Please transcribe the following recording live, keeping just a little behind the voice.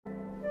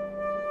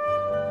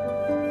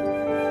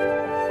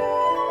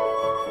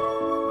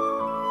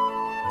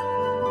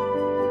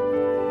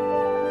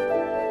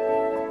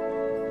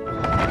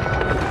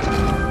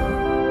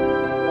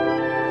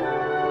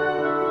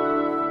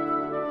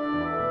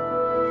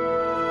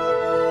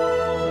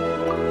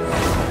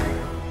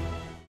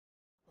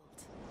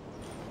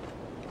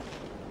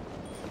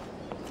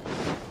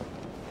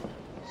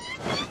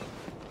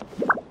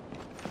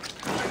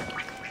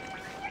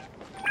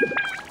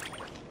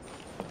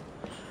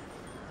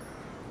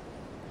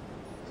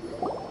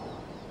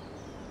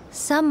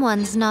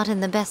Someone's not in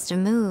the best of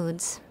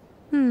moods.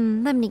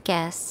 Let me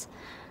guess.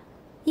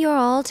 You're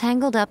all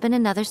tangled up in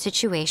another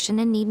situation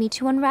and need me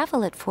to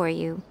unravel it for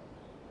you.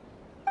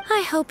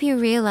 I hope you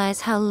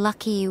realize how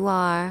lucky you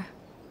are.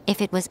 If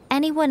it was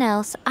anyone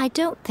else, I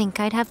don't think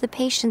I'd have the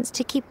patience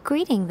to keep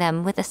greeting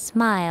them with a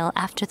smile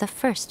after the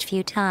first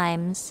few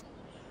times.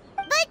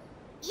 But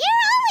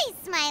you're always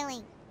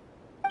smiling.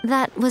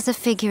 That was a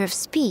figure of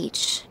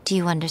speech, do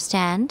you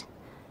understand?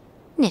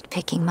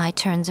 Nitpicking my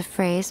turns of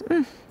phrase.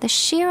 The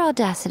sheer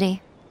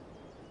audacity.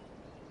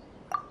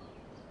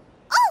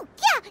 Oh,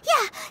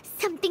 yeah.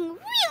 Something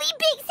really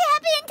big's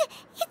happened.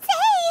 It's A.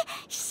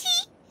 She...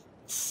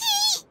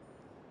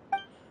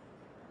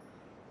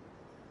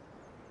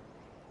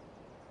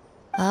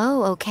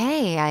 Oh,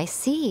 okay, I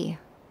see.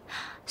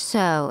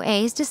 So,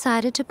 A's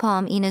decided to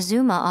palm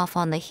Inazuma off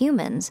on the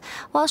humans,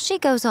 while she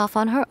goes off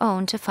on her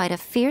own to fight a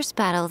fierce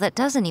battle that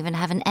doesn't even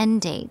have an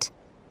end date.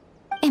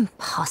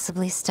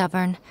 Impossibly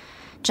stubborn.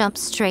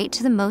 Jumps straight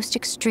to the most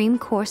extreme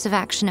course of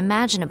action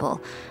imaginable,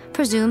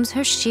 presumes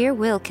her sheer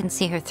will can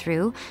see her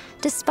through,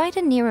 despite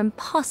a near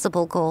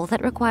impossible goal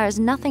that requires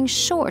nothing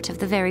short of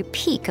the very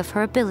peak of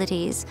her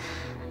abilities.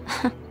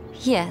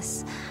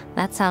 Yes,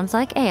 that sounds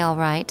like A all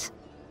right.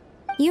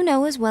 You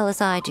know as well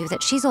as I do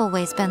that she's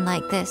always been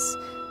like this.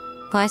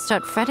 Why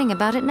start fretting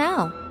about it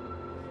now?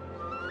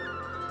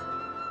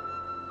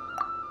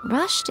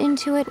 Rushed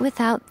into it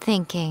without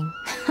thinking.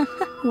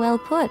 Well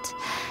put.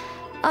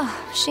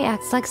 Oh, she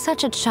acts like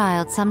such a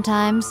child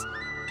sometimes.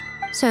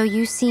 So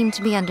you seem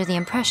to be under the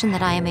impression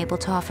that I am able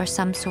to offer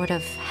some sort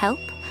of help?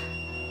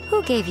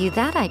 Who gave you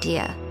that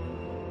idea?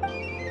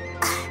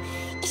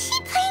 Is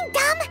she playing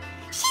dumb?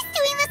 She's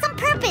doing this on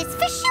purpose,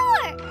 for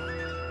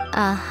sure!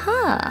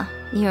 Aha,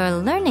 you're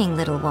learning,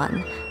 little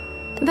one.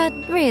 But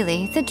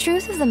really, the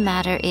truth of the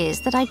matter is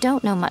that I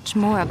don't know much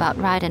more about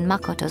Raiden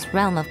Makoto's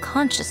realm of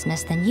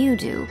consciousness than you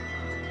do.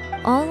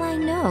 All I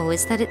know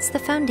is that it's the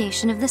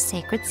foundation of the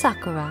sacred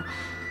Sakura,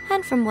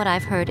 and from what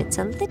I've heard, it's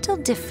a little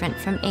different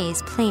from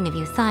A's plane of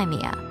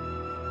euthymia.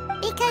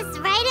 Because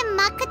Raiden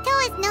Makoto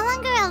is no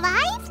longer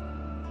alive?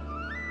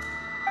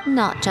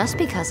 Not just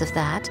because of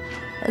that.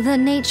 The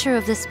nature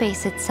of the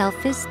space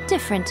itself is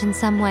different in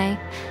some way.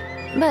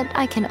 But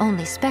I can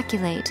only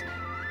speculate.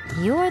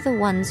 You're the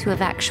ones who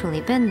have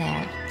actually been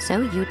there,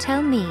 so you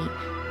tell me.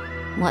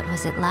 What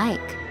was it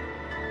like?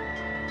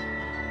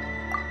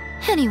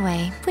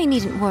 Anyway, we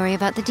needn't worry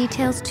about the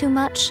details too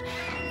much.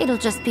 It'll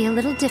just be a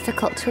little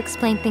difficult to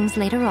explain things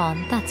later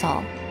on, that's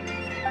all.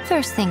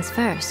 First things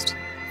first,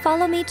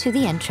 follow me to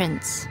the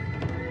entrance.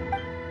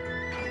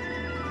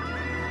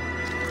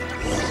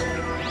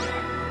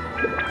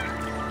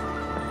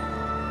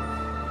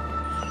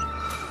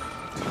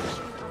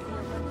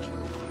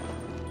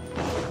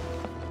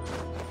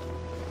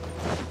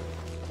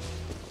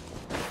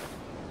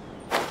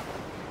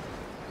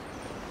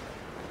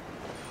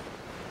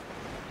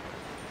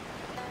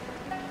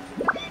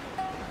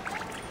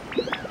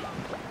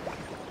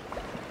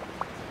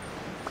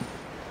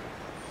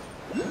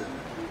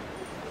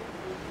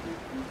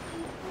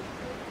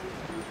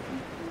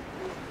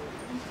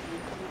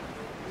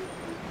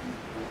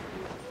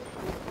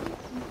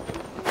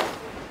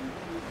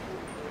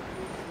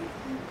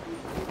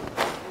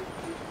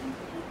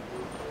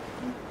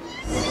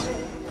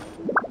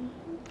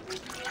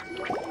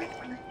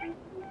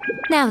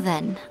 Now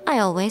then, I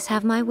always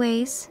have my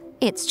ways.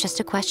 It's just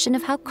a question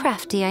of how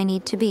crafty I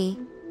need to be.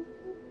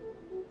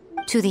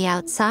 To the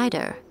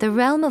outsider, the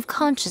realm of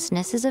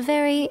consciousness is a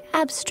very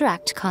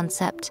abstract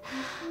concept.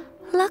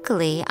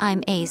 Luckily,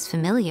 I'm A's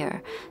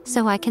familiar,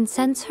 so I can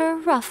sense her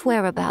rough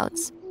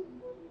whereabouts.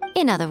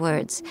 In other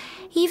words,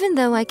 even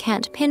though I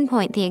can't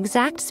pinpoint the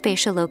exact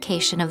spatial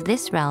location of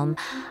this realm,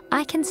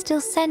 I can still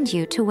send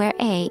you to where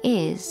A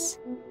is.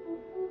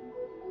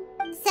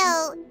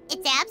 So,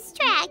 it's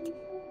abstract,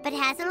 but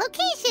has a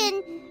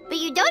location, but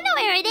you don't know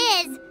where it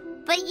is,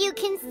 but you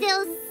can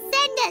still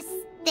send us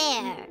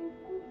there.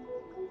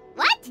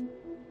 What?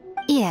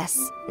 Yes,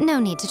 no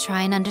need to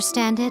try and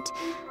understand it.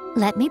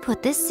 Let me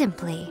put this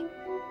simply.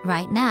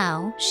 Right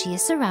now, she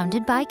is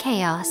surrounded by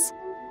chaos.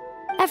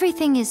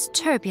 Everything is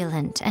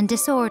turbulent and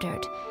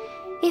disordered.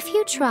 If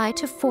you try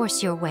to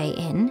force your way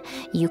in,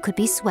 you could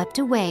be swept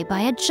away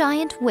by a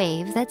giant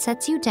wave that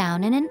sets you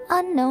down in an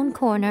unknown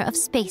corner of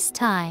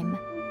space-time.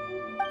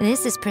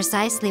 This is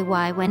precisely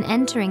why when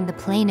entering the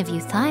plane of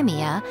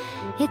euthymia,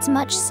 it's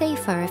much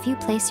safer if you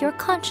place your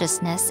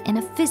consciousness in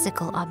a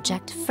physical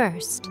object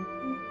first.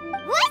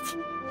 What?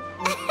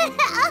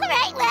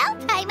 Alright, well,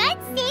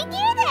 Paimon's staying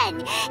here then.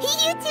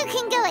 You two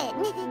can go in.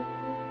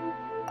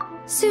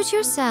 Suit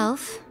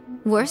yourself.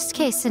 Worst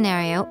case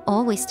scenario,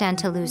 all we stand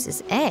to lose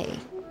is A.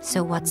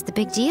 So what's the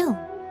big deal?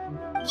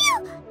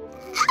 You...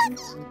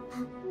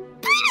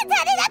 Paimon's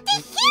had it up to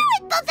here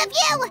with both of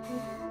you!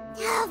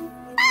 Oh,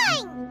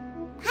 fine!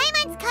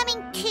 Paimon's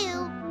coming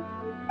too.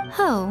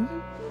 Oh,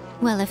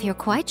 well, if you're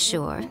quite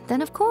sure,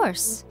 then of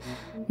course.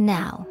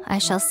 Now, I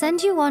shall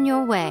send you on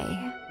your way.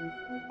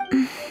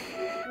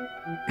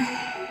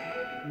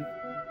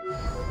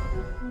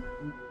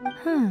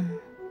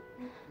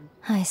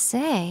 I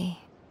say.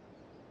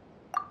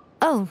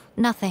 Oh,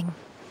 nothing.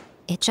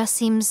 It just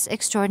seems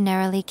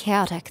extraordinarily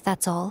chaotic,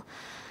 that's all.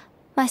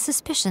 My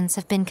suspicions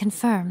have been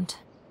confirmed.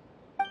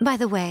 By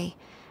the way,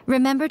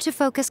 remember to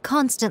focus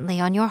constantly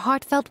on your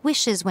heartfelt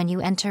wishes when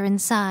you enter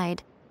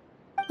inside.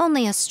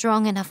 Only a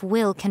strong enough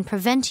will can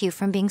prevent you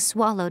from being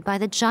swallowed by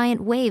the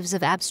giant waves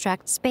of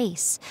abstract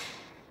space.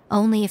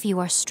 Only if you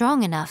are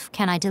strong enough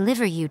can I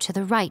deliver you to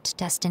the right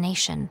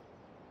destination.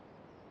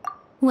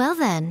 Well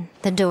then,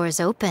 the door's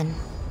open.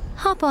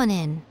 Hop on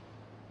in.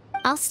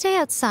 I'll stay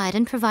outside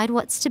and provide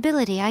what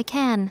stability I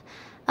can.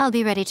 I'll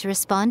be ready to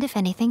respond if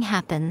anything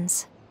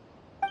happens.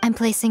 I'm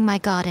placing my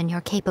god in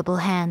your capable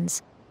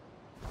hands.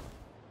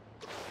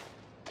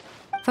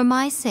 For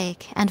my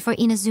sake and for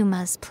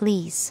Inazuma's,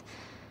 please,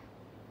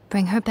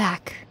 bring her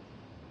back.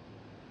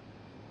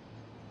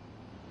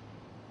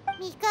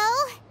 Miko,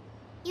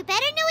 you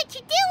better know what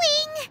you're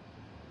doing!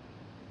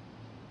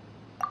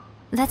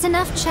 That's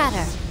enough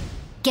chatter.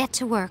 Get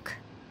to work.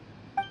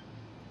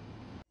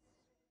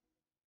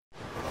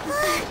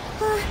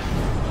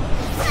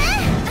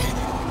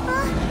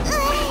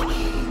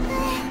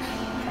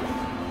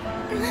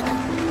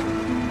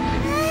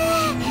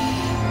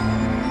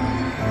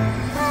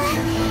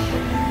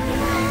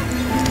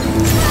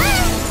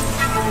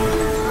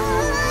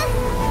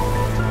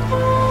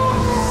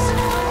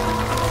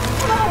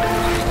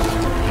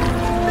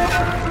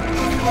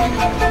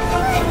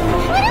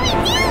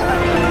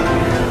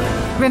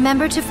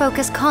 Remember to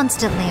focus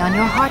constantly on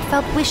your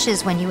heartfelt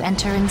wishes when you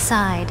enter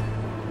inside.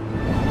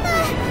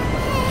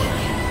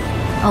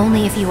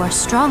 Only if you are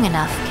strong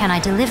enough can I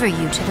deliver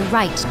you to the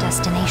right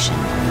destination.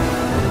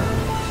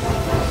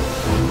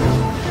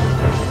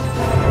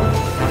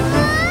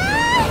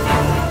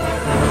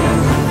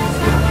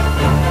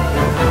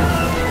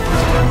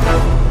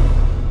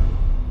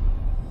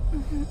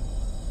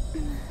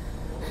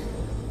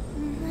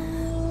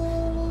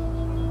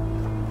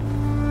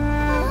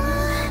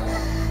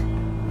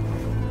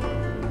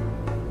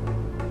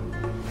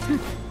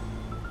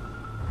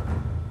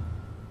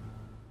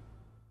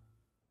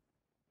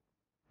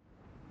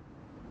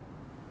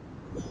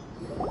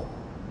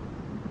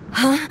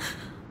 Huh?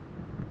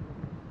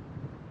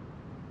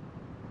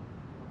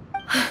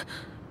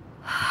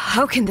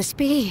 How can this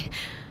be?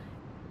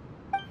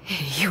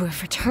 You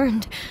have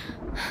returned.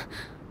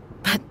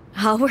 But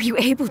how were you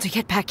able to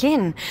get back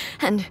in?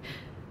 And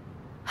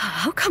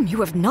how come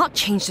you have not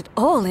changed at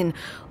all in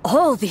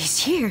all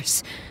these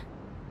years?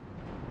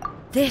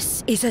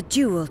 This is a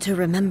duel to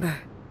remember.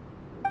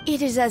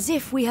 It is as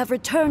if we have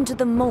returned to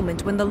the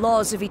moment when the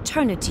laws of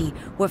eternity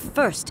were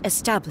first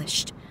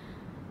established.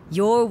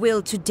 Your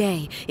will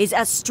today is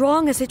as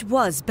strong as it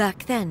was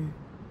back then.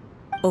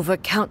 Over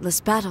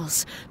countless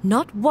battles,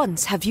 not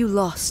once have you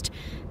lost,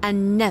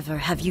 and never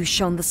have you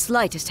shown the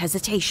slightest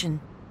hesitation.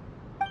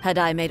 Had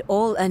I made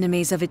all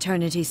enemies of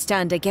eternity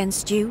stand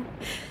against you,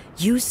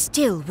 you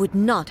still would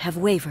not have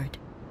wavered.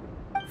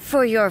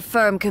 For your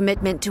firm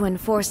commitment to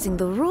enforcing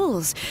the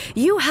rules,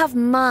 you have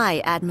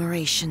my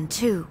admiration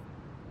too.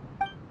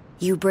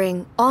 You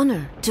bring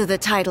honor to the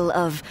title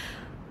of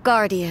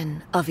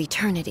Guardian of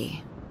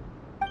Eternity.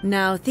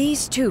 Now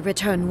these two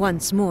return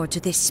once more to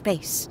this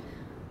space.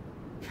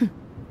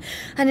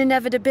 An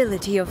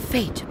inevitability of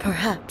fate,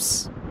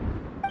 perhaps.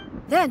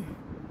 Then,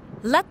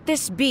 let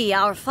this be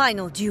our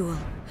final duel,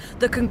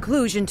 the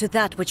conclusion to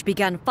that which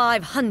began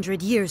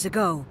 500 years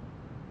ago.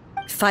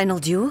 Final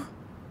duel?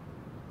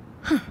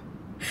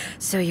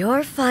 So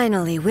you're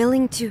finally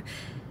willing to...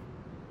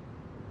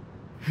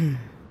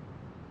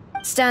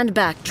 Stand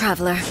back,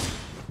 traveler.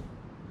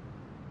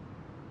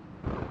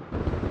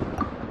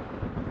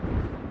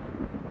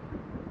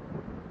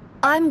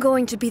 I'm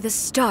going to be the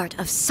start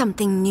of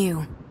something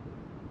new.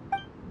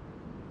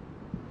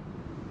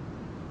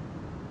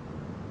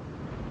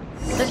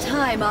 The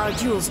time our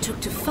duels took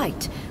to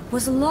fight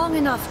was long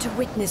enough to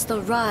witness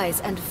the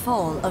rise and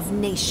fall of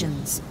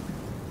nations.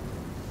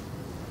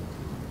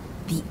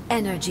 The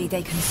energy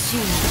they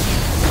consumed,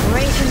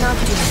 great enough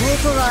to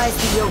vaporize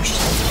the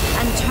ocean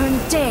and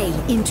turn day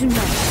into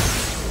night.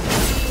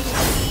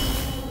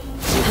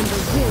 And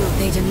the will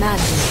they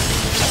demanded,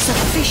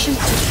 sufficient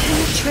to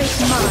penetrate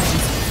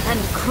minds and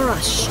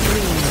crush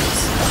dreams.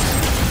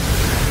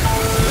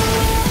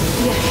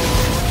 Yet,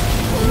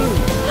 you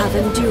have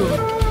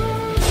endured.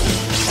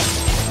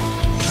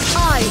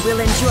 I will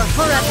endure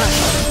forever.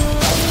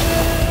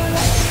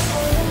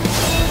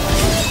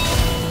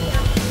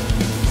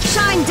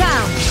 Shine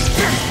down!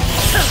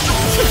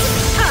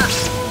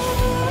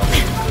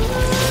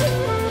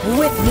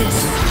 Witness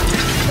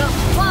the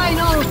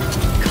final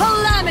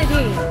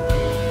calamity!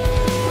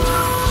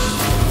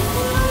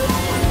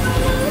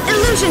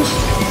 Illusion!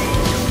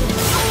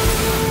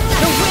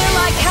 The will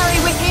I carry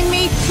within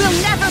me will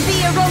never be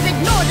eroded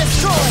nor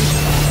destroyed!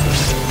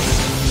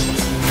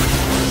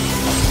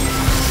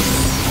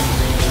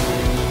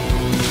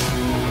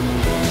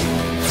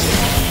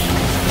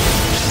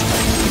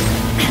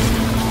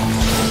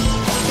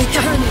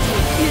 Eternity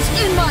is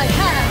in my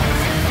hands!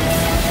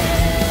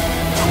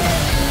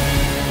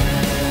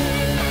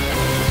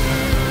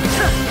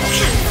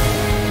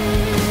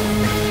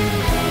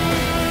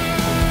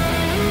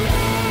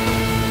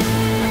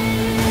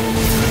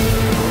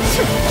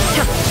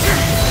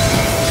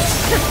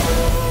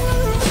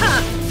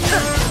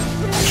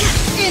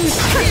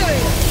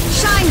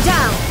 Shine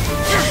down!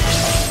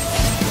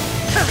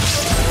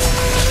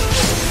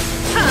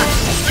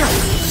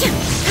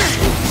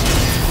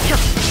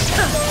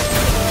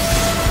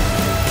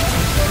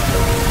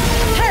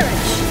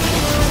 Perish!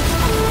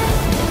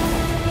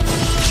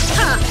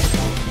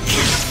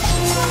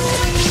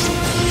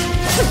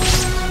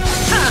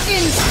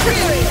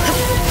 Inferior!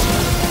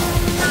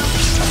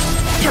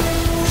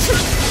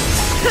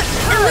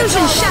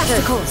 Illusion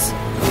shatters!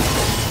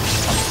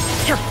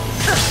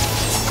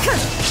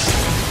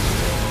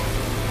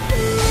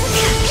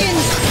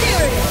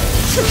 Inferior!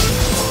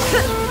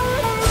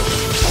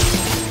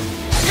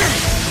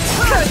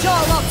 Purge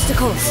all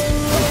obstacles!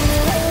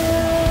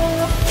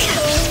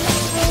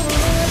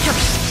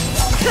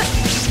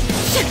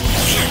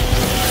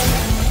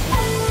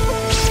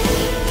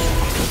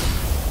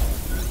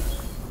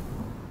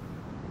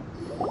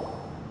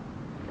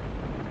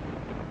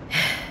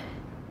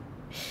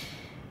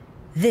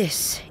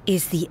 This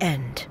is the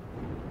end.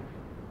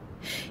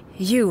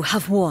 You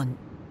have won.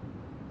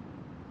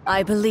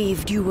 I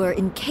believed you were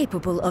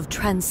incapable of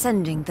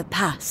transcending the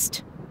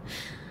past.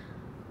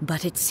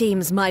 But it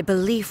seems my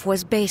belief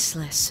was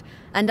baseless,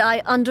 and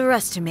I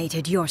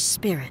underestimated your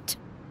spirit.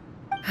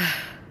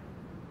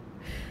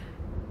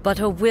 But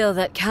a will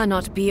that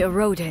cannot be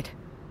eroded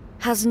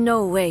has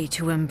no way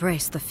to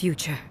embrace the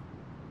future.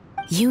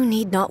 You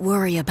need not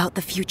worry about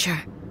the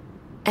future,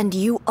 and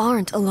you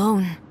aren't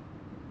alone.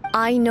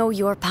 I know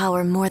your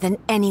power more than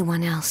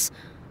anyone else.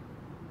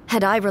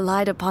 Had I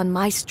relied upon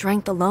my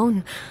strength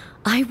alone,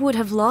 I would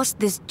have lost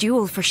this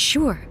duel for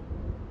sure.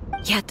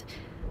 Yet,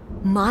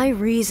 my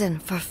reason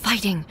for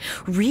fighting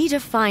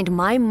redefined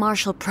my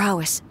martial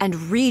prowess and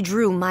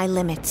redrew my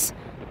limits.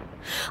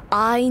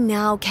 I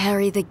now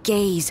carry the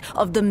gaze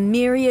of the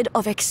myriad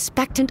of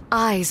expectant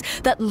eyes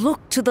that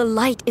look to the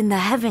light in the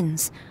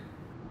heavens.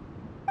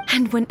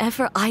 And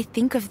whenever I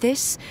think of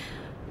this,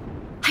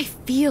 I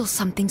feel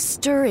something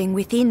stirring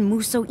within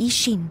Musou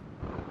Ishin.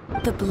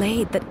 The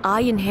blade that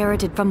I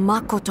inherited from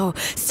Makoto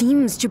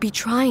seems to be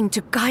trying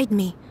to guide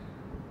me,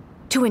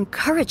 to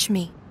encourage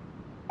me.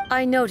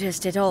 I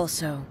noticed it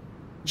also.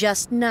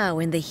 Just now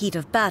in the heat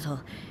of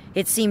battle,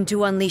 it seemed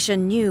to unleash a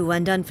new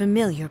and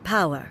unfamiliar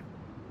power.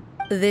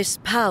 This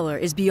power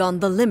is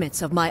beyond the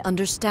limits of my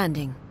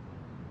understanding.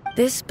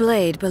 This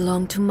blade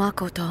belonged to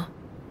Makoto.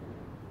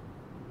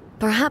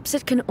 Perhaps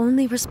it can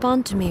only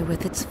respond to me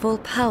with its full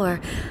power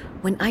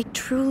when I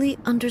truly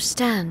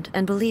understand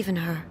and believe in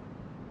her.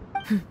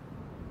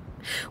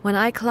 When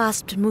I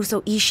clasped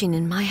Musou Ishin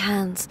in my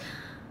hands,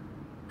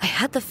 I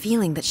had the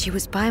feeling that she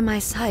was by my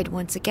side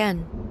once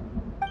again.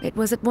 It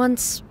was at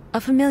once a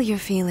familiar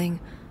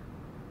feeling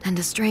and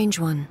a strange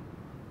one.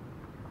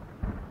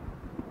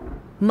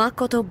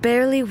 Makoto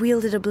barely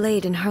wielded a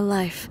blade in her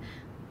life,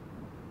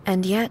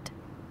 and yet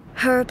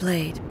her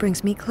blade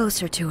brings me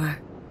closer to her.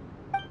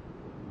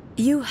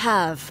 You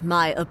have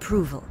my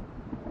approval.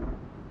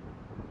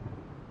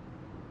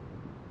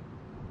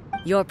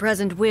 Your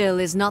present will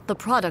is not the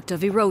product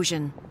of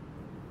erosion.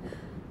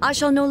 I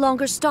shall no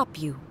longer stop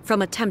you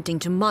from attempting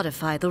to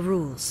modify the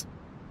rules.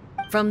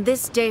 From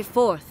this day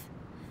forth,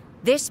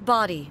 this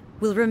body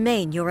will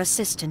remain your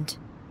assistant.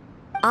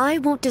 I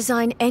won't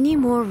design any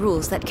more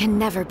rules that can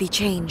never be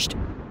changed.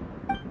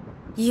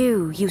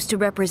 You used to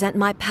represent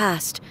my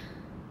past,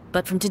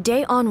 but from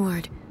today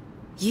onward,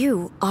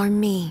 you are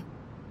me.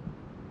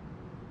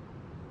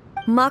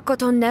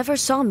 Makoto never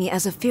saw me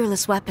as a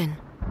fearless weapon.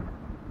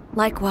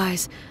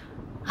 Likewise,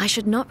 I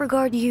should not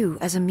regard you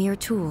as a mere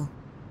tool.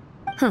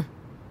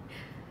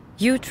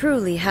 You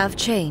truly have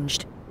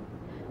changed.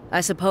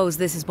 I suppose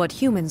this is what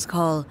humans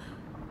call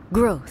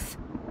growth.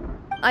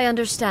 I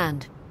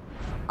understand.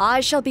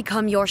 I shall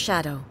become your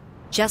shadow,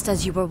 just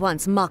as you were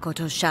once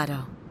Makoto's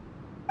shadow.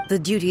 The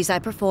duties I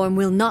perform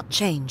will not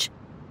change.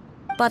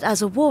 But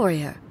as a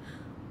warrior,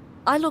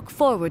 I look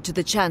forward to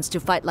the chance to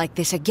fight like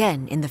this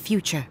again in the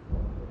future.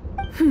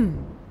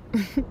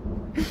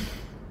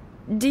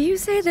 Do you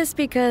say this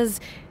because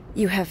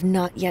you have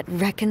not yet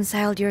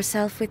reconciled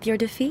yourself with your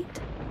defeat?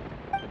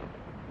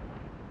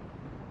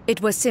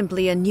 It was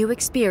simply a new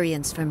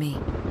experience for me.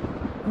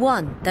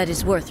 One that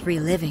is worth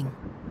reliving.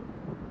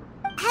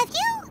 Have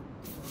you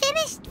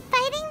finished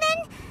fighting then?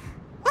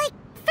 Like,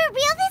 for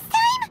real this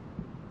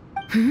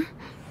time?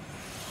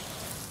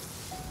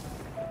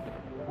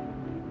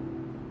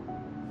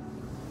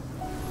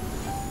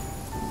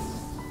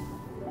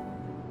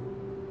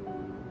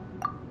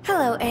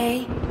 Hello,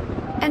 A.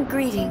 And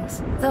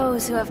greetings,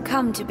 those who have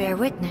come to bear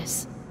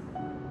witness.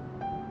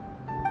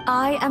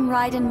 I am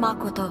Raiden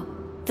Makoto,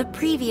 the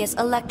previous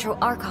Electro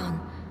Archon,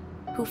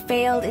 who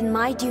failed in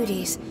my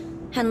duties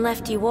and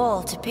left you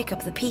all to pick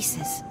up the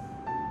pieces.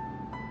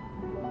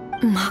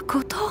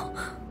 Makoto?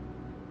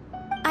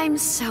 I'm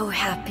so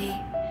happy.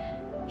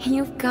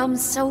 You've come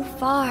so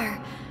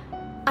far.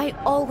 I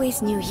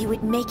always knew you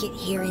would make it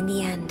here in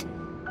the end.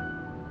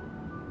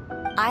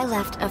 I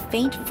left a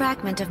faint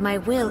fragment of my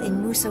will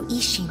in Musou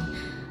Ishin,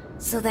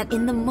 so that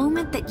in the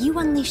moment that you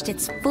unleashed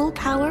its full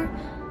power,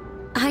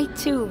 I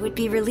too would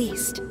be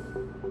released.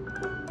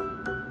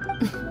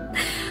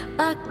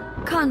 A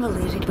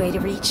convoluted way to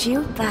reach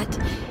you, but...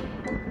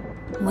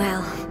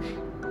 well,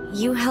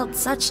 you held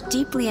such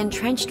deeply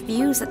entrenched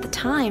views at the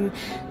time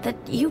that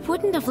you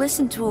wouldn't have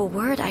listened to a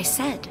word I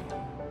said.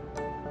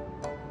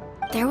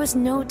 There was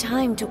no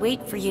time to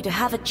wait for you to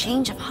have a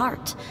change of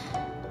heart.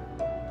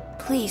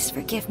 Please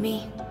forgive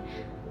me.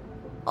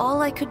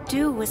 All I could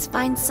do was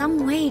find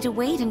some way to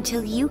wait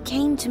until you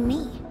came to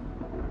me.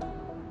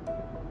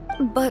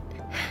 But...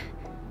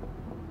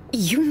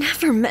 you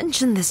never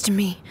mentioned this to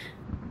me.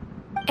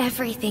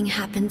 Everything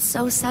happened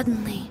so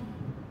suddenly.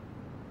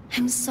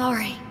 I'm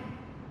sorry.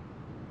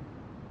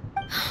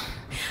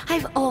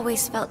 I've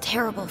always felt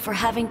terrible for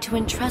having to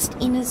entrust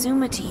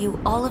Inazuma to you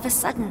all of a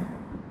sudden.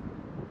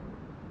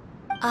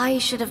 I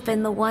should have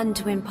been the one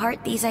to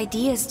impart these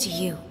ideas to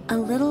you, a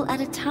little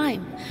at a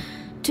time,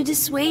 to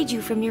dissuade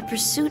you from your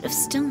pursuit of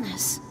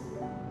stillness.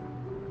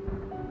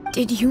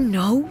 Did you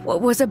know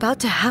what was about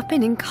to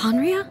happen in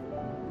Conria?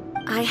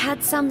 I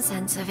had some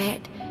sense of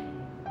it.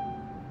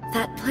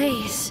 That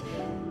place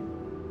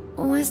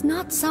was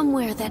not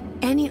somewhere that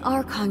any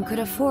Archon could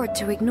afford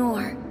to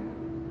ignore.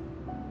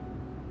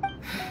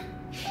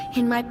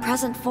 In my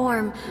present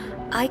form,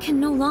 I can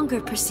no longer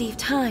perceive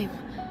time.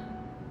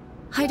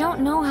 I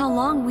don't know how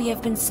long we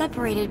have been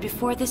separated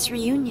before this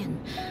reunion,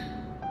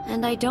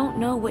 and I don't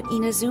know what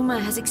Inazuma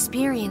has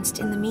experienced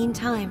in the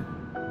meantime.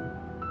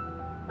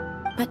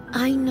 But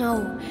I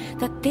know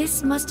that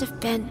this must have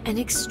been an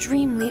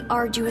extremely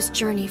arduous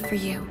journey for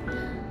you.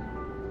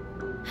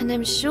 And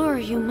I'm sure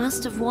you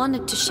must have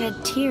wanted to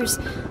shed tears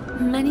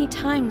many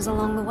times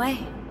along the way.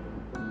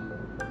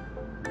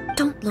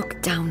 Don't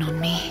look down on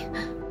me.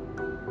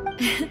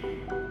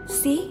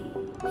 See?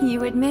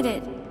 You admit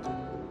it.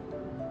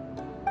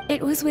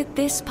 It was with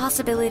this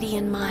possibility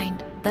in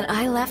mind that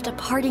I left a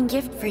parting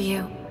gift for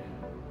you.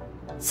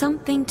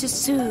 Something to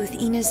soothe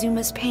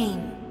Inazuma's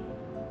pain.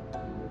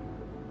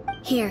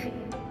 Here,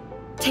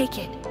 take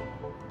it,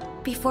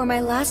 before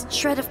my last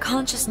shred of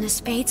consciousness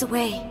fades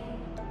away.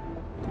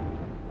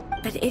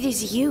 But it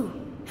is you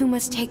who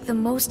must take the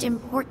most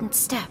important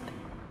step.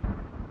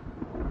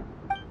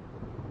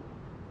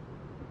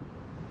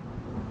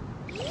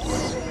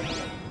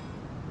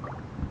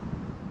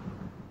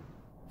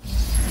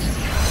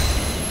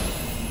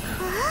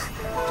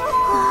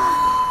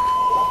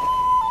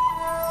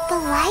 The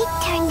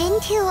light turned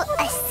into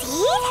a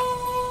seed?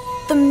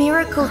 The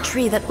miracle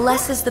tree that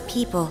blesses the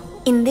people,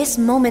 in this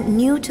moment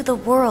new to the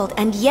world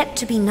and yet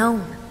to be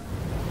known.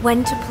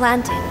 When to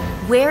plant it,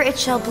 where it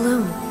shall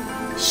bloom.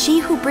 She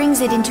who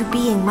brings it into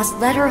being must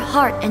let her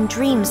heart and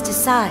dreams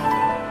decide.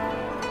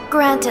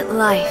 Grant it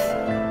life,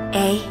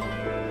 eh?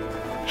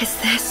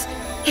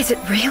 Is it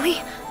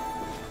really?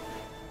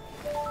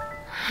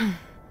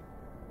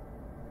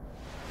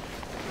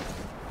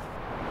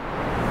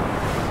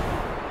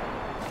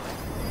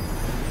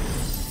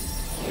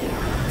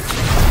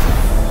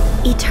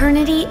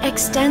 Eternity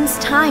extends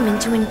time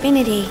into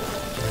infinity.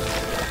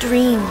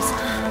 Dreams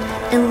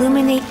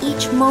illuminate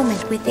each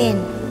moment within.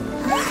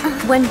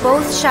 When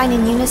both shine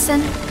in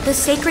unison, the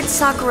sacred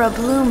Sakura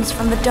blooms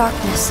from the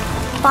darkness,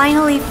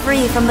 finally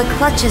free from the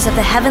clutches of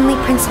the heavenly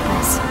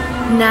principles.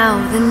 Now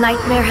the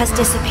nightmare has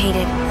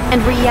dissipated,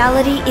 and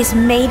reality is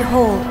made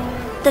whole.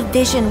 The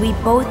vision we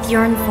both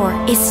yearn for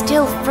is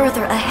still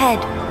further ahead.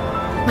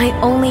 My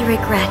only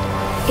regret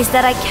is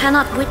that I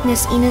cannot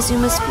witness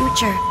Inazuma's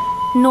future.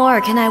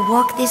 Nor can I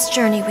walk this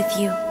journey with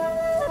you.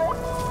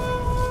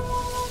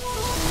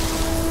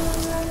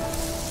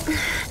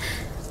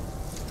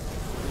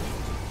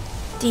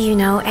 Do you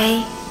know,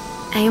 I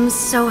am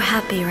so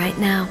happy right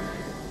now,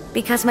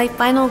 because my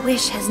final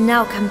wish has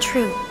now come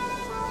true.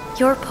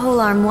 Your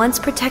polearm once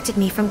protected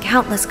me from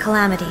countless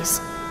calamities.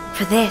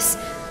 For this,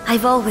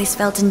 I've always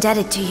felt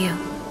indebted to you.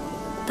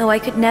 Though I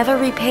could never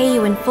repay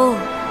you in full,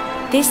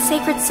 this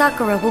sacred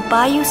Sakura will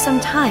buy you some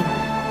time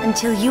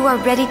until you are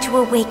ready to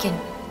awaken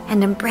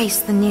and embrace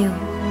the new.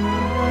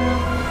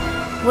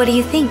 What do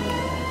you think?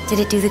 Did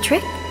it do the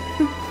trick?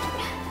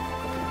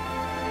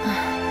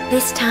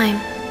 This time,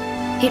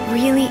 it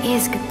really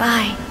is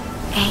goodbye,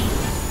 eh?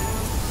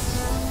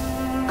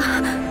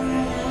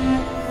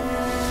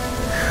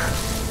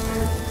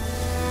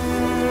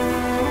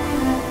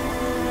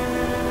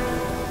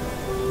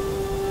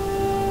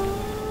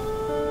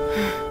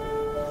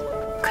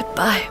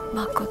 Goodbye,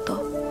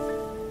 Makoto.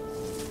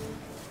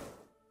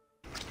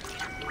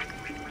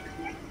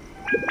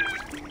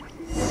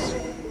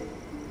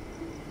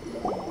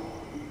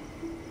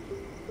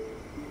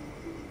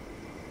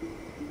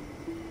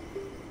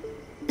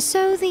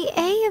 So the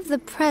A of the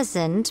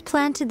present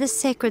planted the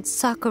sacred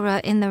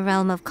Sakura in the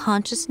realm of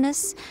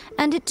consciousness,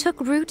 and it took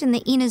root in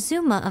the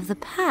Inazuma of the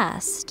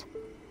past.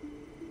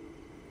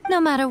 No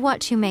matter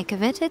what you make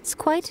of it, it's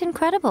quite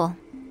incredible.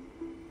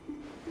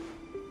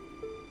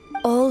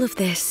 All of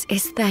this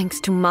is thanks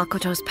to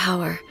Makoto's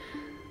power.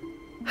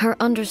 Her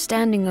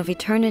understanding of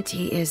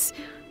eternity is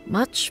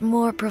much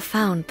more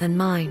profound than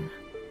mine.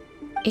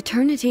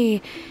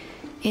 Eternity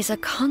is a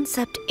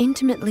concept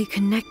intimately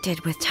connected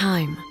with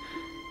time.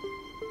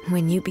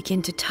 When you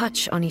begin to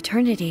touch on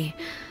eternity,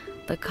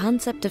 the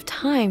concept of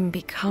time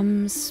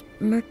becomes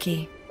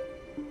murky.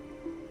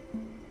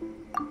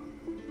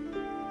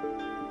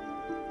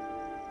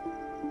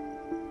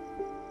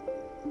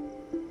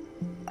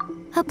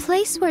 A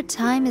place where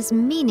time is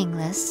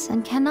meaningless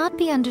and cannot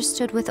be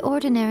understood with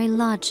ordinary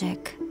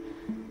logic.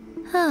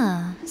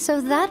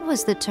 So that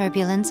was the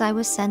turbulence I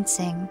was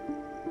sensing.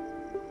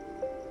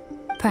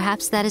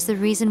 Perhaps that is the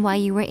reason why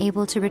you were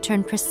able to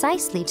return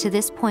precisely to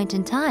this point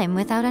in time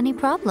without any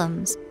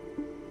problems.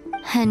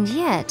 And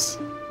yet,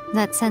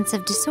 that sense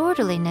of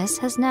disorderliness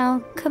has now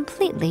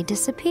completely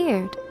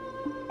disappeared.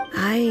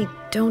 I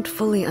don't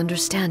fully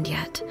understand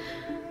yet.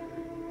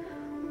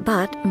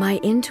 But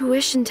my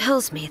intuition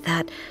tells me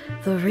that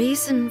the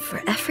reason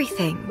for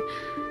everything,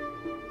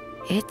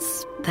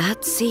 it's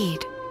that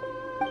seed.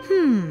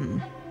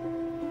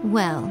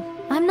 Well,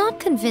 I'm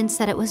not convinced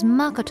that it was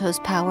Makoto's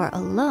power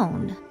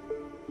alone.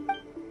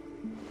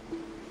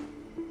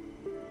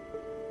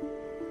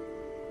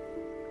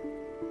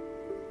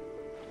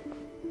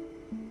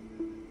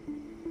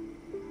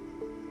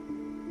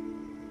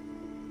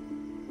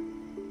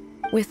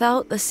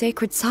 Without the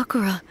sacred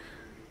Sakura,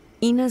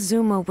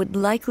 Inazuma would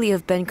likely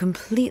have been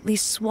completely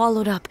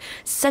swallowed up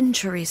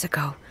centuries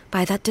ago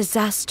by that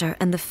disaster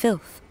and the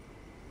filth.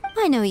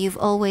 I know you've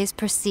always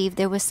perceived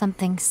there was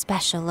something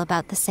special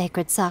about the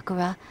sacred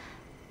Sakura,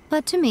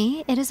 but to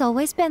me, it has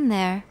always been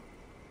there.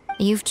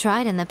 You've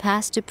tried in the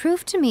past to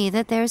prove to me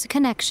that there's a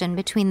connection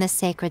between the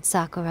sacred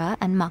Sakura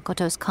and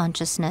Makoto's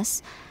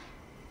consciousness,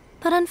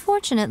 but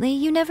unfortunately,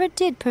 you never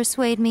did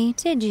persuade me,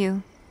 did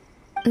you?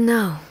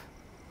 No,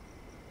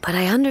 but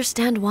I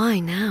understand why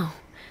now.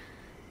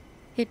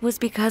 It was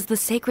because the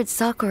sacred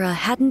Sakura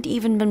hadn't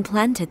even been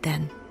planted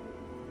then.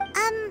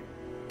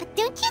 But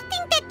don't you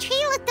think that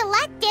tree looked a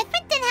lot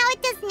different than how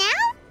it does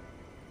now?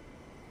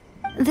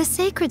 The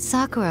sacred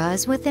Sakura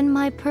is within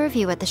my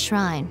purview at the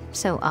shrine,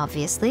 so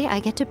obviously I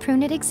get to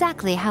prune it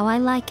exactly how I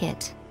like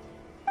it.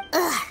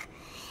 Ugh.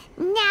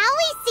 Now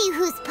we see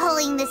who's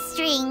pulling the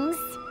strings.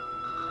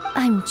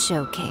 I'm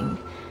joking.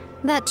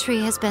 That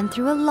tree has been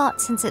through a lot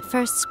since it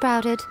first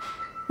sprouted.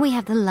 We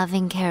have the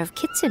loving care of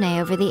Kitsune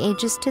over the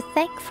ages to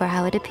thank for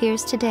how it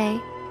appears today.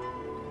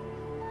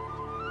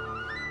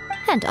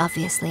 And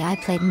obviously I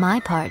played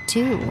my part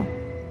too.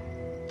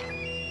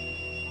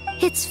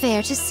 It's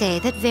fair to say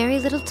that very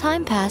little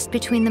time passed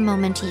between the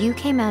moment you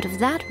came out of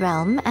that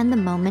realm and the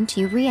moment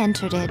you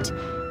re-entered it.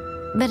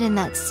 But in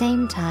that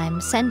same time,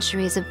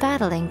 centuries of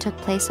battling took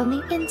place on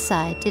the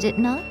inside, did it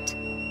not?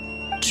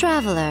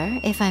 Traveler,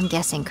 if I'm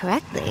guessing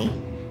correctly,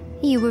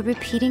 you were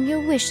repeating your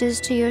wishes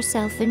to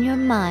yourself in your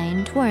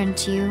mind,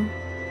 weren't you?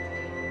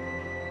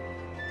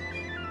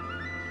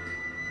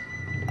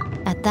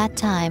 At that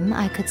time,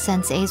 I could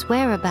sense A's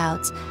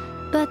whereabouts,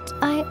 but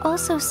I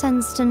also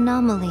sensed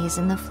anomalies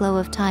in the flow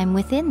of time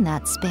within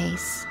that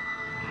space.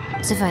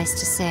 Suffice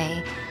to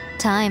say,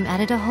 time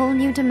added a whole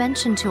new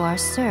dimension to our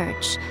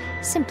search.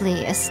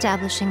 Simply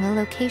establishing a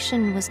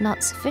location was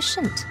not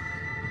sufficient.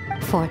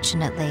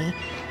 Fortunately,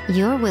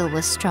 your will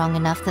was strong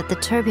enough that the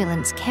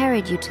turbulence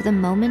carried you to the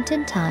moment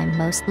in time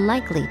most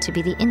likely to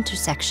be the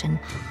intersection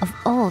of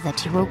all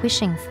that you were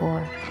wishing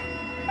for.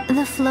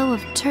 The flow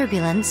of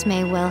turbulence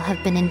may well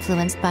have been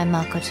influenced by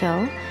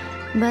Makoto,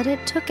 but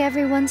it took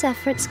everyone's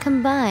efforts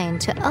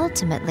combined to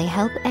ultimately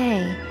help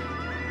A.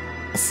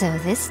 So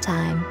this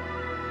time,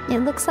 it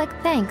looks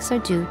like thanks are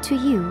due to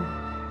you.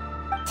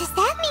 Does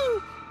that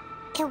mean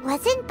it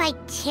wasn't by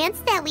chance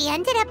that we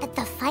ended up at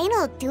the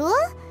final duel?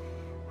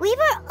 We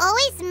were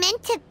always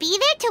meant to be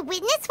there to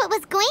witness what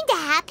was going to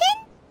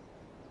happen?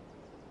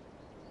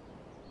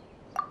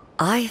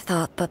 I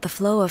thought that the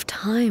flow of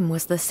time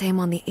was the same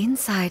on the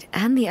inside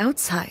and the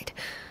outside,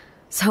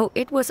 so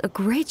it was a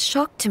great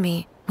shock to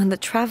me when the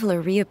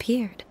traveler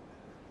reappeared.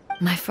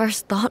 My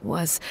first thought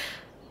was,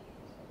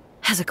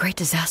 has a great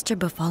disaster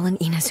befallen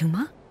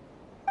Inazuma?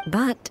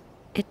 But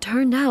it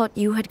turned out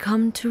you had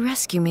come to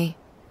rescue me.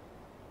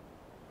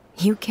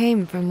 You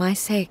came for my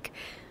sake,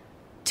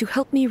 to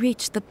help me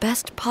reach the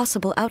best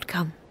possible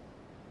outcome.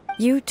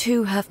 You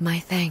too have my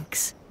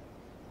thanks.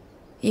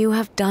 You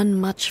have done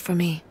much for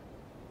me,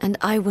 and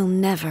I will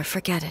never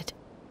forget it.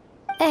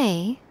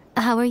 A,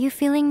 how are you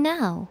feeling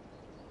now?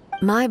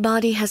 My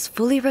body has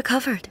fully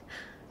recovered,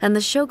 and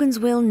the Shogun's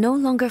will no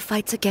longer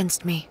fights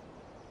against me.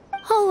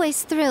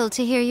 Always thrilled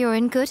to hear you're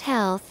in good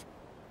health.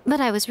 But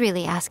I was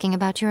really asking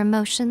about your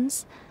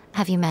emotions.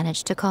 Have you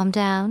managed to calm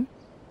down?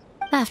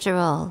 After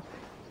all,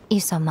 you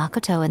saw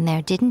Makoto in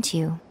there, didn't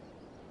you?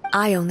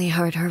 I only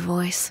heard her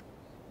voice.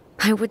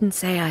 I wouldn't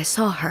say I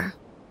saw her.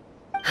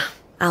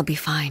 I'll be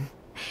fine.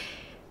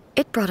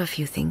 It brought a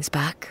few things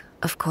back,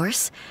 of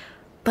course,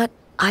 but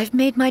I've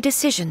made my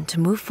decision to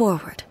move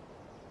forward.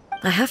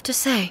 I have to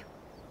say,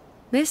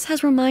 this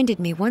has reminded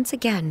me once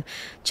again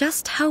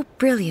just how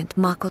brilliant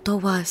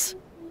Makoto was.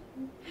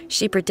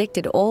 She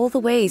predicted all the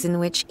ways in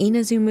which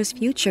Inazuma's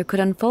future could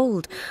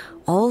unfold,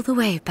 all the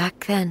way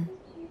back then.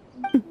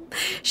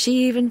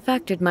 She even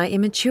factored my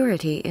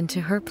immaturity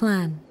into her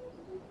plan.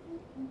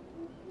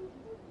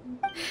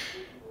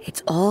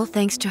 It's all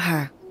thanks to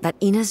her that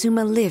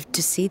Inazuma lived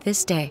to see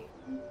this day.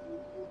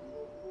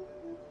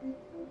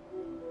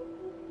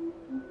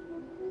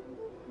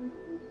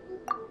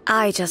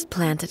 I just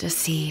planted a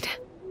seed.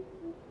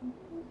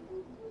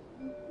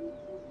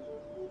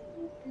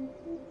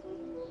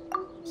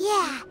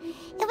 Yeah,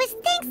 it was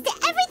thanks to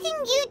everything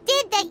you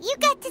did that you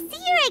got to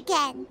see her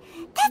again.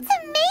 That's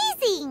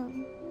amazing!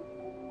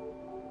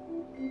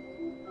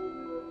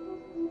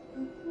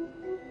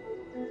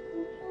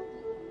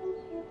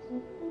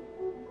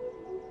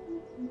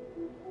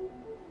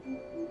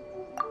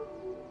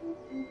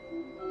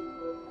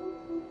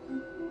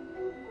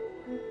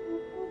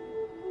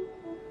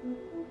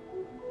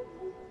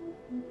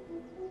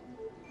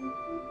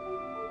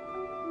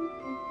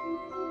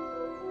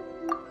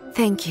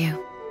 Thank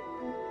you.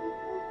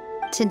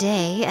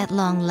 Today, at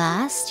long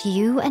last,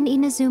 you and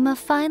Inazuma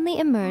finally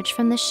emerge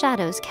from the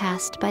shadows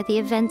cast by the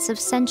events of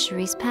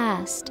centuries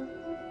past.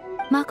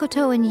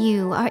 Makoto and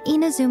you are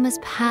Inazuma's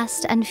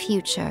past and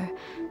future,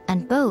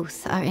 and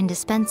both are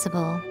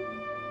indispensable.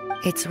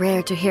 It's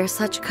rare to hear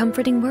such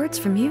comforting words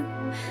from you.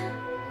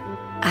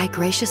 I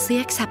graciously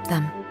accept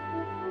them.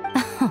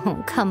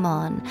 Oh, come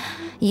on.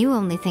 You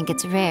only think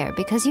it's rare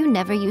because you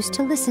never used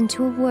to listen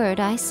to a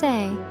word I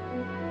say.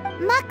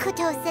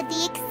 Makoto said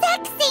the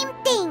exact same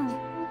thing!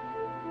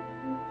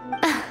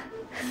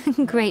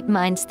 Great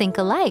minds think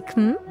alike,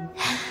 hmm?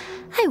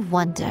 I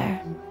wonder,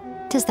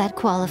 does that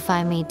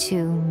qualify me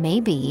to,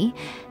 maybe,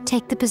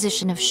 take the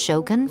position of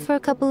Shogun for a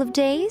couple of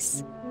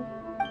days?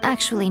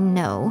 Actually,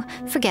 no.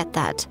 Forget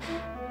that.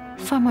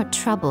 Far more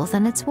trouble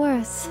than it's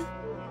worth.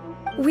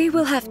 We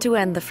will have to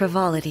end the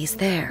frivolities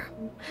there.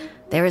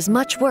 There is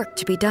much work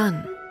to be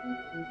done.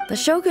 The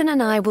Shogun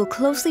and I will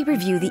closely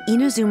review the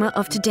Inazuma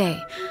of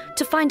today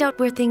to find out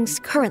where things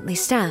currently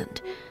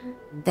stand.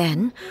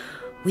 Then,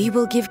 we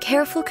will give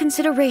careful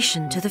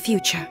consideration to the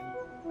future.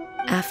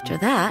 After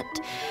that,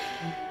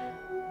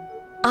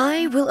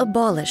 I will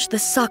abolish the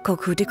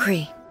Sakoku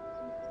decree.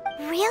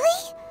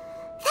 Really?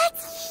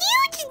 That's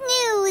huge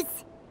news!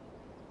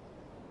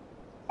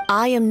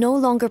 I am no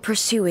longer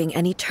pursuing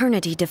an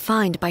eternity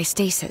defined by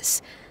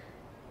stasis.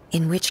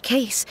 In which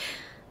case,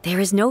 there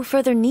is no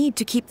further need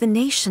to keep the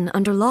nation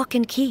under lock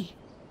and key.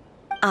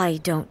 I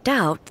don't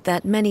doubt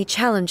that many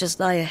challenges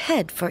lie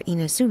ahead for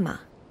Inazuma.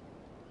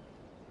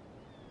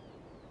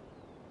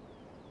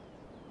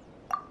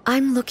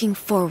 I'm looking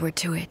forward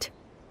to it.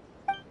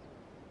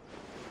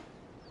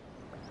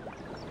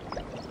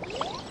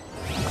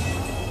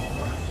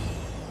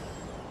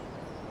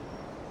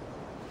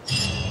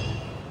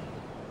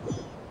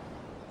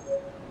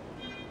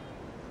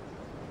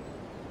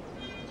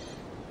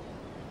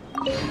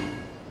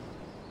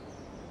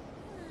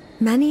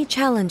 Many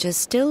challenges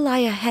still lie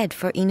ahead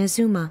for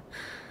Inazuma,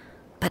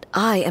 but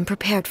I am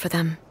prepared for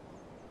them.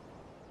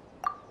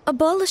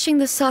 Abolishing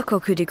the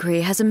Sakoku decree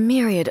has a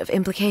myriad of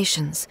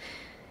implications.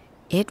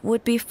 It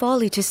would be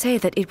folly to say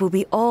that it will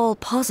be all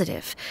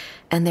positive,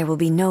 and there will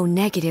be no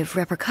negative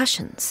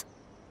repercussions.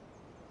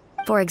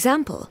 For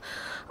example,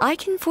 I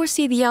can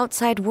foresee the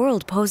outside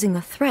world posing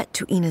a threat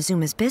to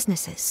Inazuma's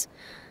businesses.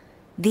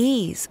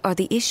 These are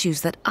the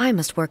issues that I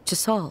must work to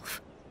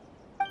solve.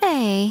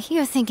 Hey,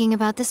 you're thinking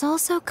about this all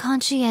so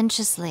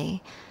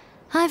conscientiously.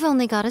 I've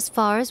only got as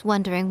far as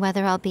wondering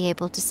whether I'll be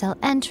able to sell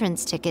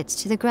entrance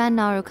tickets to the Grand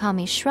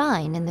Narukami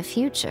Shrine in the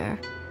future.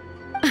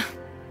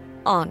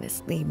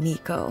 Honestly,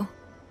 Miko.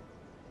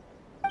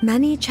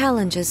 Many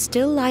challenges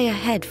still lie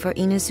ahead for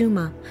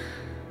Inazuma,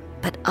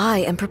 but I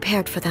am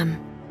prepared for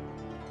them.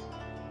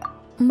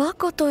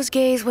 Makoto's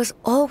gaze was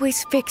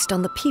always fixed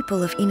on the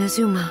people of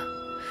Inazuma.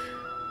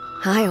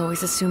 I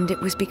always assumed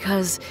it was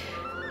because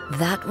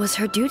that was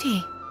her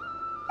duty.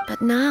 But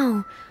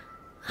now,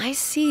 I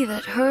see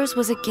that hers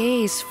was a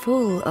gaze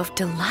full of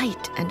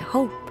delight and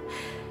hope.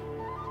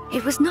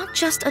 It was not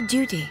just a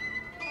duty,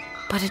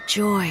 but a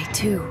joy,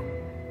 too.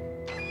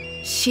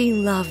 She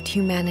loved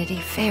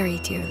humanity very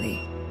dearly.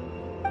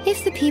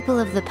 If the people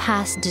of the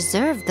past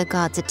deserve the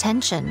god's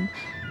attention,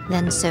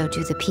 then so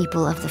do the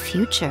people of the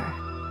future.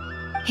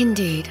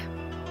 Indeed.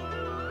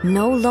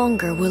 No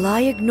longer will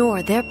I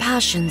ignore their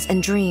passions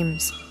and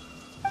dreams.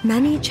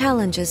 Many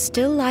challenges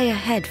still lie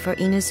ahead for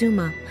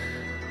Inazuma,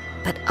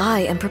 but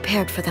I am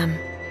prepared for them.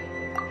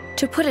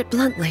 To put it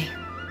bluntly,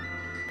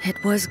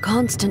 it was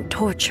constant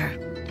torture,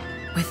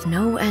 with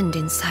no end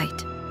in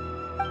sight.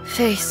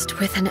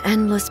 Faced with an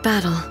endless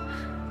battle,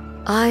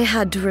 I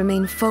had to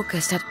remain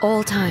focused at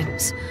all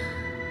times.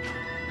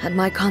 Had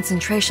my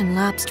concentration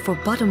lapsed for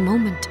but a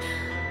moment,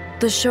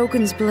 the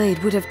Shogun's blade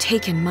would have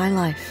taken my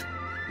life.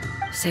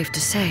 Safe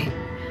to say,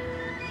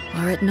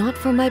 were it not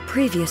for my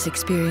previous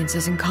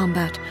experiences in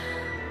combat,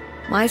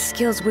 my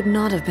skills would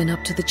not have been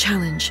up to the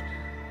challenge.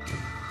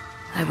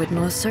 I would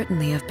most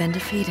certainly have been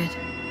defeated.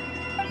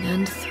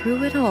 And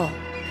through it all,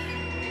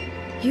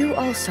 you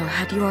also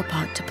had your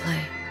part to play.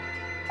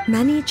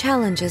 Many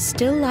challenges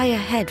still lie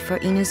ahead for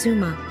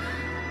Inazuma,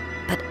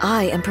 but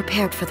I am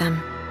prepared for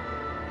them.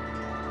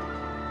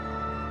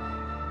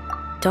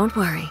 Don't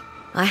worry,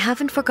 I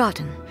haven't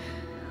forgotten.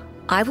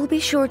 I will be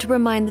sure to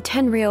remind the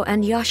Tenryou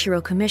and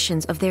Yashiro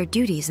commissions of their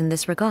duties in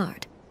this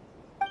regard.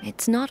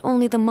 It's not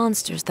only the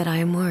monsters that I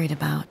am worried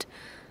about.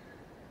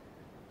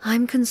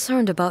 I'm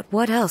concerned about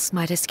what else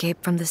might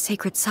escape from the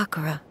sacred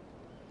Sakura.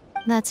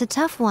 That's a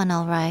tough one,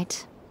 all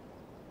right.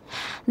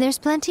 There's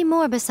plenty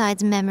more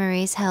besides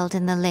memories held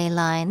in the ley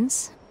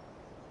lines.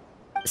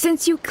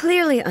 Since you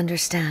clearly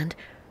understand,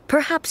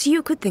 perhaps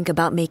you could think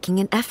about making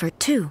an effort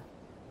too.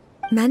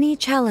 Many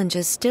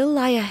challenges still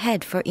lie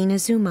ahead for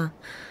Inazuma,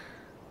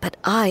 but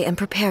I am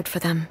prepared for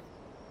them.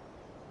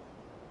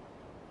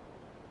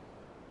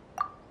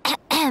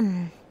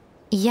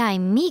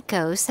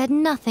 Yaimiko said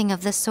nothing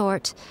of the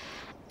sort,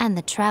 and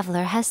the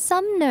traveler has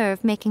some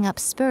nerve making up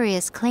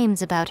spurious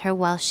claims about her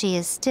while she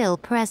is still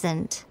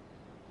present.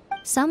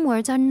 Some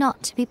words are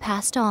not to be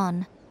passed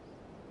on.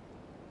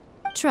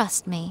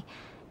 Trust me,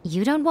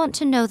 you don't want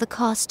to know the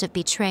cost of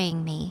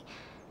betraying me.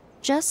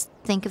 Just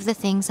think of the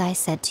things I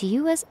said to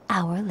you as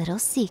our little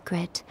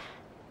secret.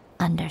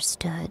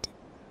 Understood?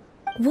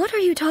 What are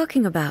you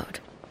talking about?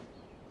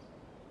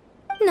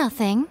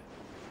 Nothing.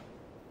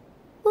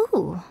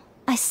 Ooh,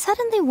 I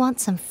suddenly want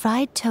some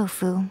fried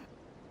tofu.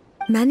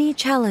 Many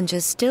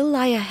challenges still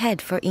lie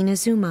ahead for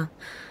Inazuma,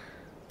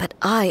 but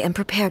I am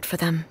prepared for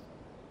them.